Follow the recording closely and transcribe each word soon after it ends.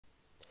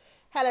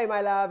Hello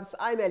my loves,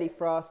 I'm Ellie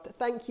Frost.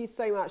 Thank you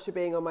so much for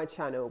being on my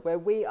channel where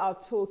we are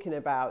talking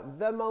about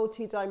the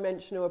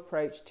multi-dimensional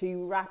approach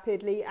to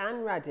rapidly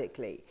and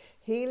radically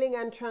healing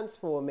and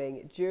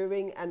transforming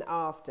during and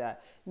after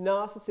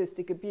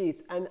narcissistic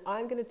abuse. And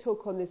I'm going to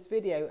talk on this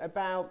video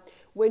about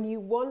when you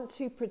want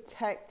to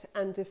protect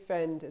and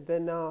defend the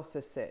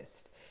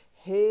narcissist.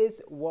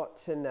 Here's what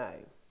to know.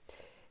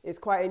 It's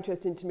quite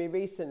interesting to me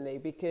recently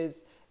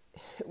because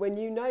when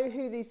you know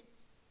who these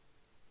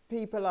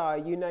people are,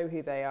 you know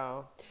who they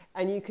are,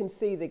 and you can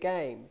see the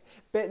game.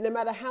 But no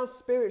matter how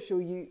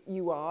spiritual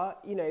you are,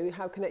 you know,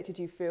 how connected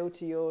you feel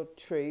to your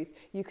truth,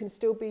 you can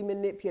still be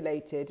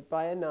manipulated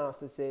by a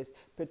narcissist,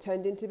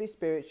 pretending to be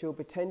spiritual,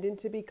 pretending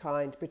to be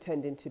kind,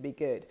 pretending to be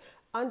good.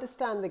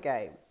 Understand the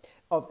game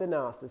of the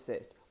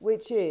narcissist,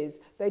 which is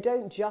they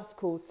don't just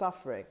cause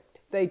suffering.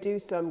 They do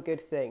some good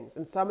things,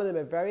 and some of them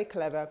are very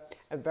clever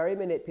and very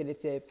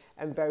manipulative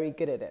and very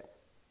good at it.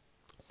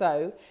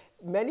 So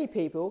many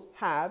people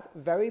have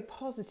very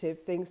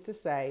positive things to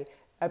say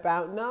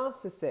about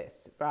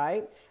narcissists,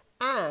 right?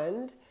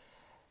 And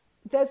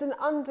there's an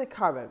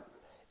undercurrent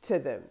to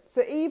them.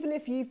 So even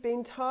if you've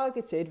been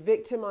targeted,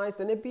 victimized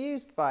and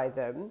abused by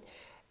them,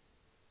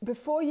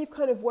 before you've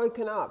kind of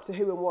woken up to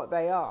who and what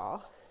they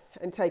are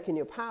and taken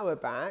your power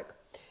back,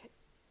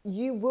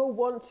 you will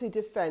want to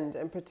defend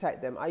and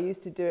protect them. I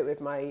used to do it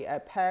with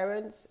my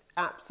parents,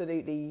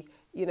 absolutely.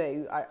 You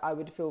know, I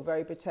would feel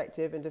very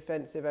protective and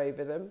defensive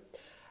over them.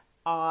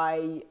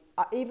 I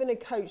even a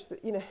coach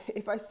that, you know,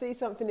 if I see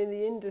something in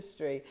the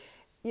industry,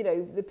 you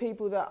know, the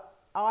people that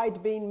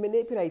I'd been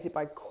manipulated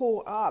by,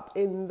 caught up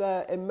in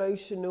the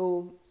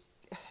emotional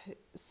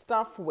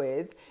stuff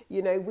with,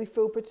 you know, we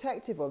feel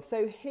protective of.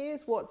 So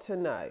here's what to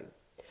know.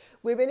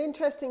 We're in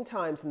interesting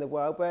times in the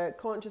world where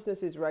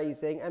consciousness is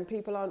raising and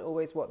people aren't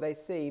always what they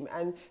seem.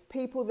 And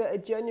people that are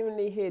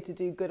genuinely here to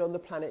do good on the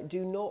planet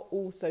do not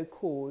also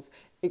cause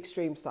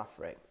extreme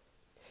suffering.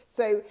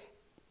 So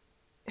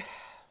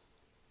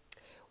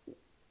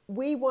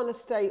we want to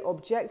stay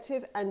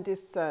objective and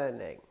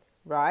discerning,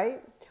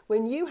 right?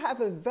 When you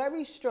have a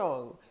very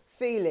strong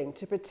feeling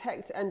to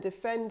protect and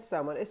defend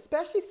someone,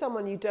 especially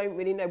someone you don't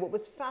really know. What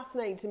was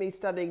fascinating to me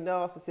studying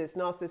narcissists,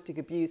 narcissistic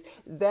abuse,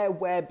 their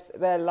webs,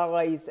 their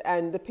lies,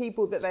 and the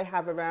people that they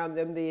have around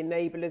them, the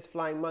enablers,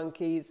 flying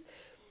monkeys,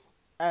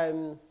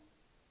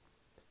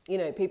 you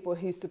know, people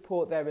who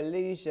support their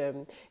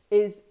illusion,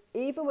 is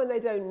even when they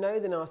don't know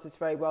the narcissist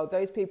very well,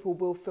 those people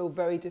will feel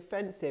very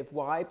defensive.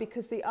 Why?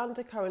 Because the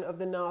undercurrent of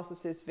the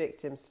narcissist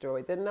victim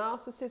story, the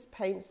narcissist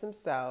paints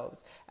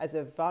themselves as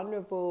a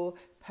vulnerable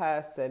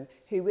person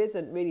who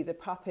isn't really the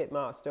puppet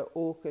master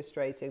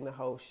orchestrating the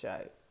whole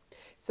show.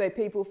 So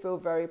people feel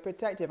very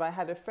protective. I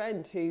had a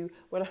friend who,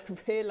 when I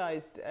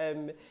realised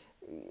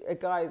a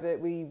guy that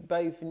we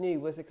both knew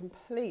was a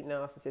complete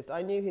narcissist,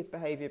 I knew his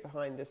behaviour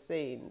behind the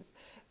scenes,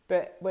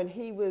 but when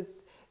he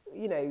was,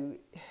 you know,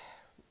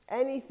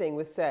 anything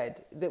was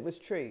said that was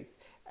truth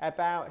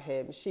about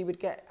him, she would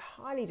get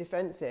highly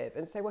defensive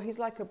and say, well, he's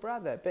like a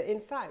brother. But in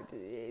fact,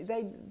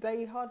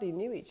 they hardly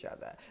knew each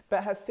other.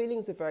 But her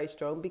feelings were very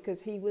strong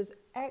because he was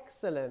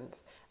excellent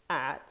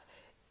at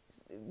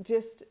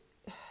just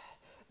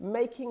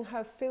making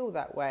her feel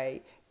that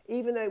way,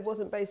 even though it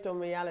wasn't based on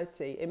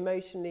reality,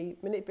 emotionally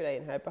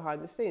manipulating her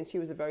behind the scenes. She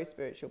was a very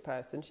spiritual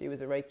person. She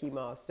was a Reiki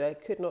master,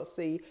 could not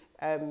see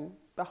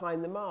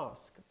behind the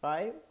mask,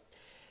 right?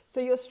 So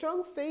your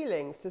strong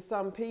feelings to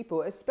some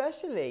people,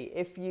 especially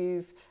if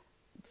you've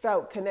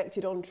felt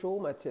connected on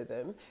trauma to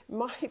them,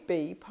 might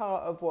be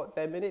part of what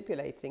they're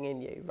manipulating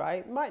in you,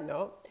 right? Might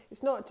not.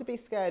 It's not to be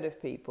scared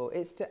of people.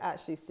 It's to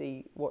actually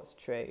see what's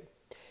true.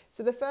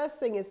 So the first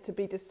thing is to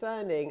be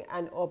discerning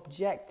and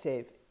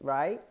objective,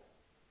 right?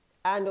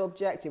 And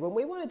objective. When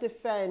we want to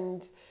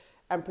defend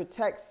and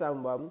protect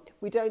someone,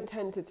 we don't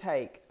tend to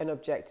take an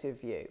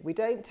objective view. We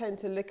don't tend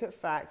to look at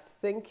facts,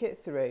 think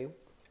it through,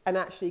 and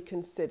actually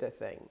consider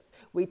things.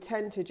 We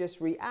tend to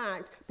just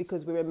react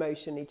because we're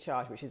emotionally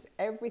charged, which is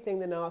everything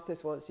the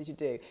narcissist wants you to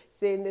do.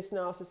 Seeing this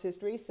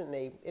narcissist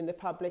recently in the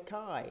public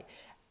eye,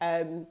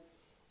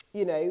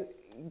 you know,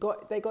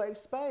 they got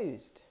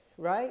exposed,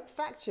 right?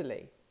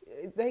 Factually,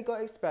 they got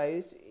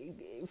exposed,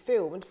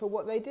 filmed for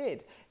what they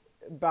did.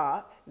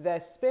 But their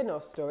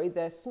spin-off story,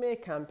 their smear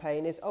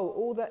campaign is, oh,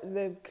 all that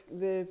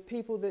the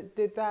people that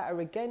did that are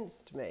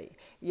against me.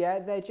 Yeah,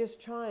 they're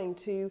just trying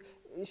to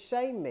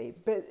shame me,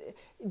 but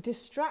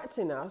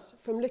distracting us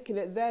from looking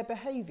at their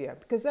behaviour,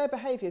 because their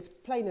behaviour is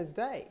plain as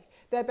day.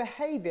 Their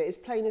behaviour is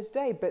plain as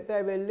day, but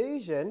their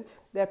illusion,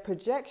 their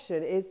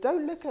projection is,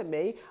 don't look at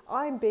me,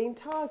 I'm being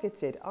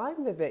targeted,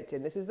 I'm the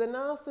victim, this is the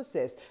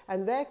narcissist,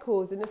 and they're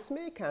causing a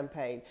smear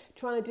campaign,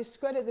 trying to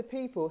discredit the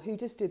people who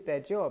just did their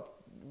job,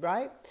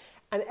 right?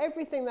 And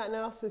everything that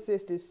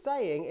narcissist is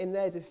saying in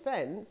their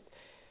defence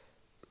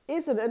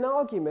isn't an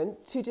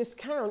argument to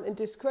discount and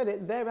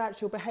discredit their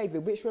actual behaviour,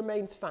 which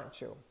remains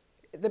factual.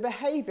 The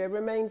behaviour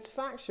remains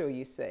factual,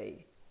 you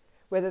see.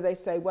 Whether they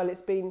say, well,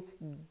 it's been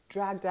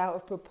dragged out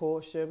of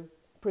proportion,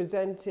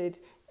 presented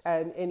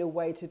in a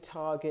way to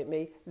target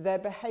me. Their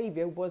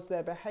behaviour was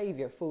their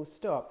behaviour, full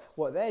stop.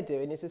 What they're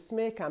doing is a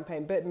smear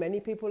campaign, but many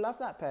people love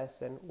that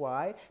person.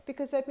 Why?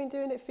 Because they've been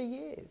doing it for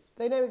years.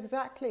 They know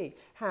exactly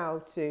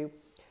how to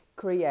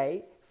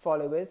create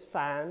followers,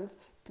 fans.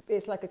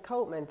 It's like a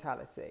cult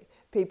mentality.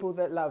 People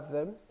that love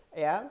them,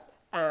 yeah?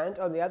 And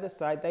on the other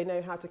side, they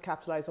know how to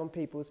capitalise on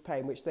people's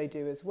pain, which they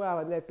do as well,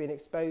 and they've been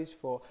exposed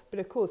for. But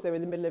of course, they're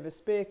in the middle of a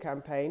spear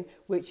campaign,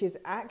 which is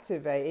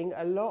activating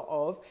a lot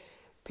of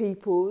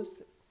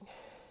people's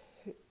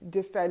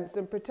defence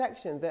and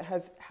protection that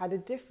have had a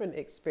different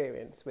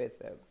experience with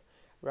them,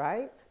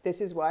 right? This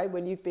is why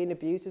when you've been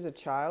abused as a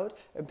child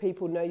and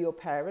people know your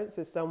parents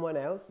as someone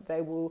else,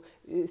 they will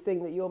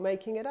think that you're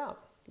making it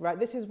up, right?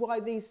 This is why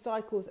these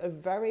cycles are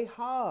very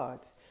hard,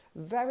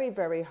 very,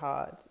 very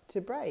hard to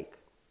break.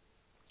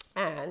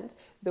 And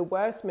the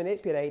worst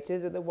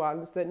manipulators are the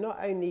ones that not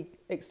only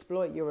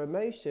exploit your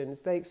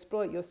emotions, they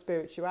exploit your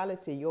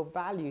spirituality, your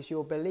values,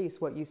 your beliefs,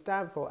 what you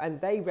stand for,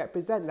 and they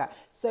represent that.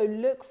 So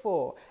look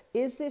for,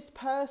 is this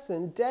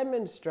person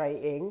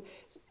demonstrating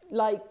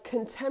like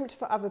contempt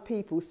for other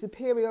people,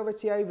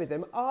 superiority over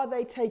them? Are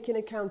they taking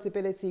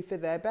accountability for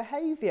their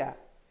behaviour?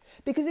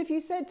 Because if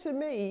you said to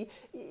me,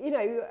 you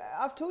know,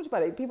 I've talked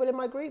about it, people in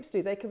my groups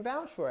do, they can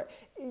vouch for it.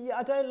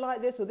 I don't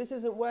like this or this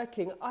isn't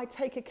working. I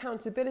take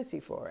accountability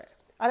for it.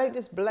 I don't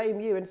just blame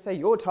you and say,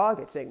 you're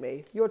targeting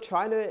me. You're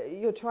trying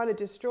to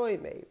destroy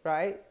me,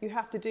 right? You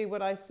have to do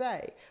what I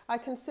say. I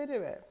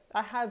consider it.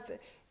 I have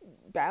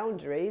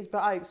boundaries, but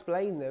I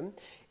explain them.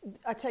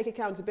 I take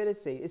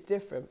accountability. It's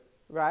different,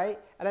 right?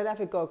 I don't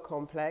have a God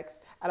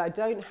complex, and I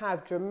don't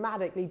have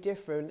dramatically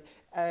different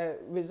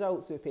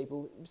results with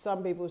people.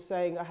 Some people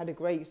saying I had a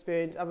great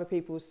experience, other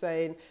people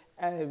saying,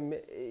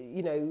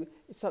 you know,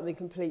 something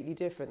completely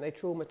different. They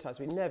traumatized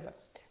me. Never,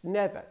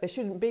 never. There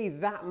shouldn't be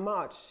that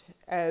much.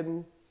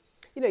 You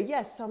know,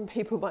 yes, some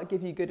people might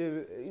give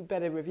you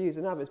better reviews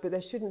than others, but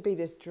there shouldn't be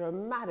this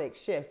dramatic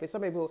shift. But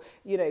some people,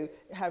 you know,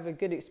 have a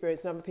good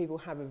experience, and other people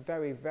have a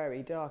very,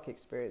 very dark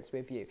experience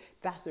with you.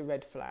 That's a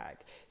red flag.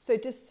 So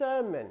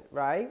discernment,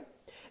 right?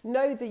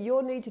 Know that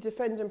your need to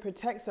defend and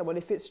protect someone,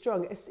 if it's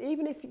strong,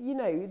 even if you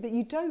know that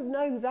you don't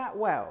know that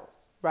well,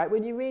 right?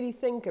 When you really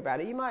think about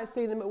it, you might have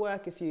seen them at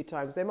work a few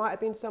times. They might have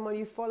been someone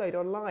you followed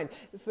online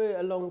for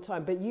a long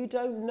time, but you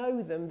don't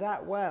know them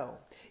that well.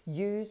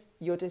 Use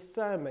your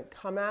discernment.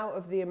 Come out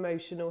of the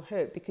emotional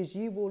hook, because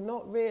you will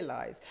not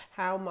realise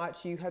how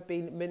much you have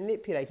been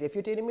manipulated. If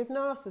you're dealing with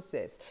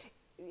narcissists,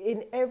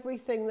 in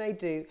everything they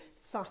do,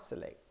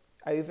 subtly,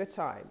 over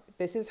time.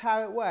 This is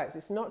how it works.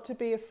 It's not to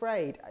be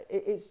afraid.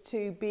 It's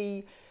to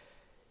be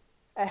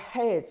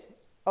ahead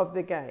of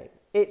the game.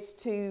 It's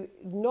to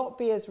not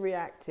be as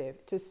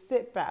reactive, to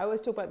sit back. I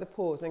always talk about the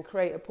pause and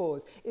create a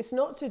pause. It's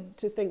not to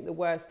think the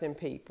worst in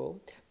people,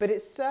 but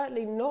it's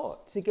certainly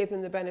not to give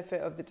them the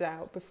benefit of the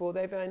doubt before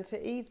they've earned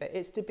it either.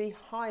 It's to be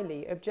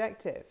highly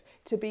objective,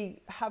 to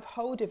have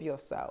hold of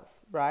yourself,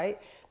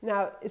 right?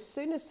 Now, as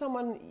soon as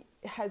someone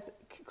has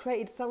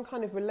created some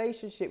kind of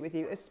relationship with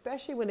you,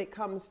 especially when it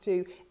comes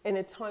to in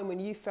a time when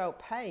you felt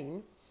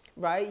pain,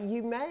 right?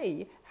 You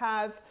may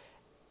have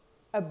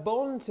a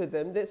bond to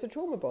them that's a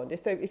trauma bond,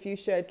 if you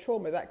shared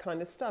trauma, that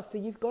kind of stuff. So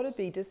you've got to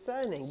be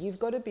discerning. You've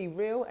got to be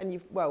real, and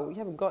you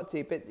haven't got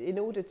to, but in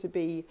order to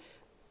be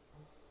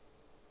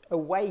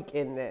awake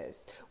in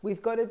this,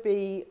 we've got to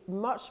be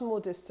much more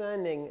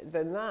discerning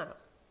than that.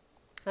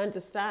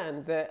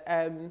 Understand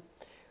that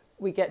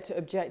we get to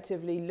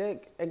objectively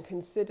look and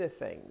consider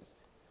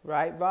things,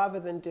 right?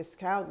 Rather than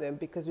discount them,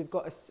 because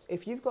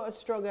if you've got a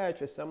strong urge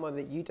for someone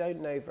that you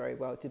don't know very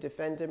well to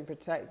defend and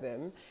protect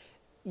them,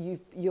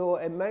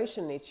 you're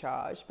emotionally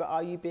charged, but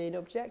are you being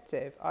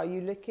objective? Are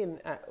you looking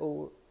at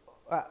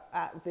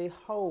the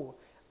whole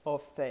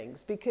of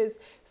things? Because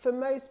for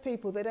most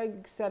people, they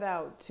don't set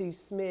out to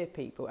smear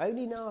people.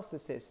 Only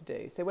narcissists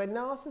do. So when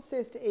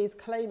narcissist is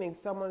claiming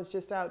someone's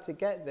just out to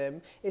get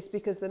them, it's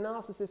because the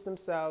narcissist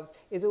themselves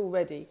is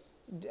already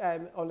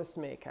on a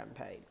smear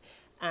campaign,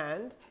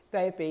 and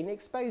they've been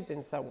exposed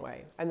in some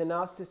way. And the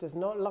narcissist does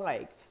not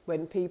like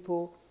when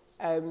people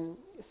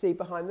see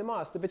behind the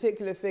mask. The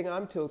particular thing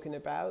I'm talking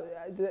about,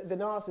 the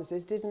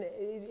narcissist didn't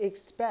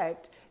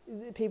expect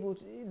people,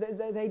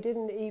 they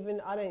didn't even,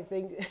 I don't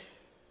think,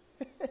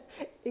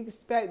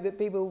 expect that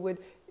people would,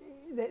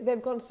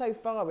 they've gone so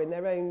far in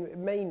their own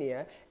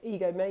mania,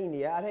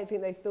 egomania, I don't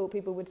think they thought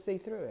people would see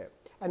through it.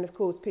 And of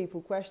course,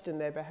 people question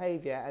their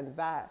behaviour, and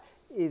that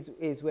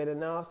is when a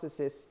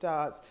narcissist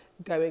starts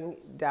going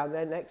down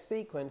their next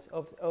sequence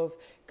of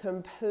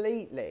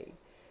completely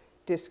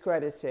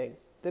discrediting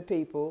the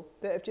people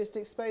that have just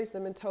exposed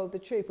them and told the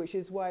truth, which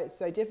is why it's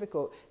so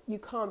difficult. You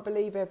can't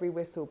believe every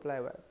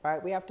whistleblower,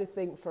 right? We have to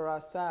think for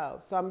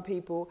ourselves. Some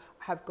people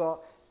have got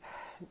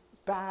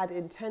bad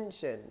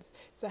intentions.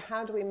 So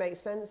how do we make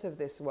sense of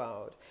this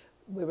world?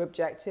 We're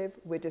objective,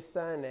 we're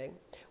discerning.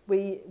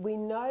 We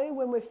know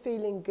when we're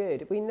feeling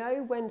good. We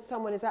know when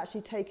someone is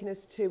actually taking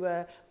us to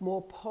a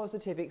more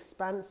positive,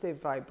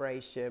 expansive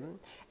vibration.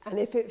 And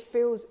if it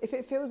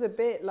feels a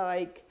bit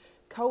like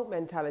cult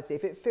mentality,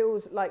 if it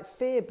feels like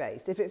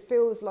fear-based, if it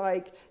feels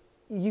like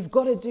you've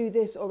got to do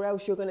this or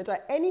else you're going to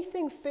die.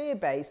 Anything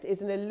fear-based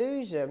is an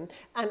illusion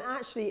and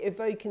actually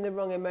evoking the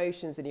wrong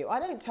emotions in you. I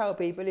don't tell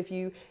people if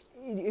you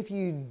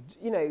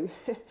know,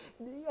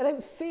 I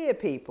don't fear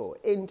people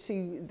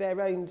into their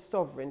own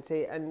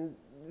sovereignty and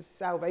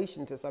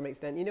salvation to some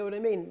extent. You know what I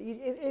mean?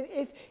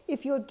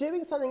 If you're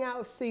doing something out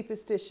of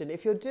superstition,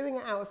 if you're doing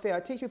it out of fear, I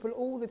teach people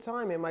all the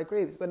time in my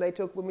groups when we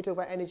talk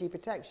about energy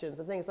protections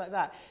and things like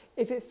that.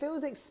 If it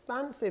feels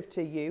expansive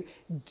to you,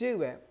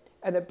 do it.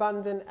 And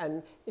abundant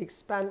and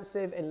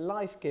expansive and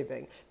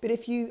life-giving. But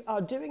if you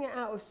are doing it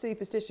out of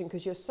superstition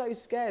because you're so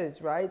scared,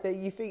 right, that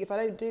you think if I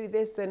don't do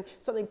this, then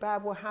something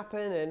bad will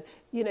happen, and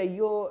you know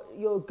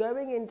you're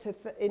going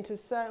into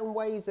certain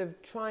ways of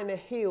trying to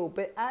heal,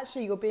 but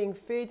actually you're being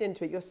feared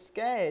into it. You're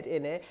scared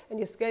in it, and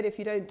you're scared if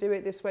you don't do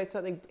it this way,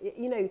 something,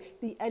 you know,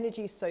 the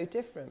energy is so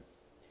different.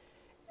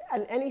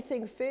 And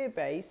anything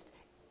fear-based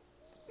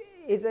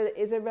is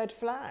a red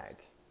flag.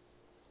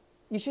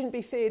 You shouldn't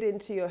be feared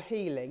into your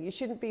healing. You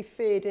shouldn't be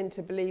feared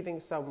into believing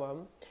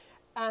someone.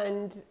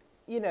 And,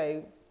 you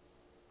know,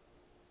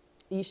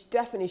 you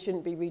definitely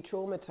shouldn't be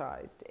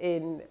re-traumatized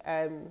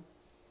in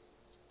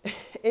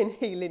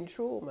healing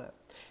trauma.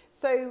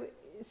 So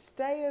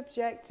stay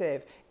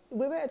objective.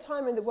 We're at a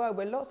time in the world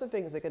where lots of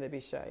things are going to be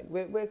shown.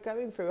 We're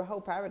going through a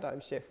whole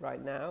paradigm shift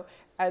right now.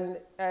 And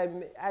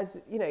as,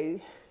 you know,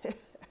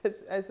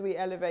 as we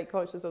elevate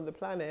consciousness on the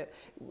planet,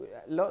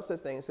 lots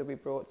of things will be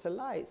brought to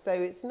light. So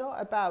it's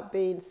not about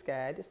being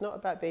scared. It's not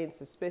about being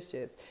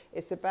suspicious.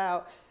 It's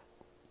about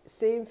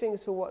seeing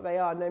things for what they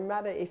are, no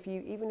matter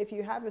even if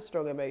you have a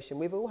strong emotion.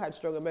 We've all had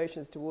strong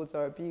emotions towards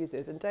our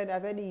abusers, and don't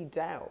have any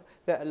doubt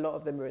that a lot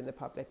of them are in the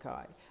public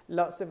eye.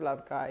 Lots of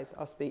love, guys.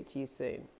 I'll speak to you soon.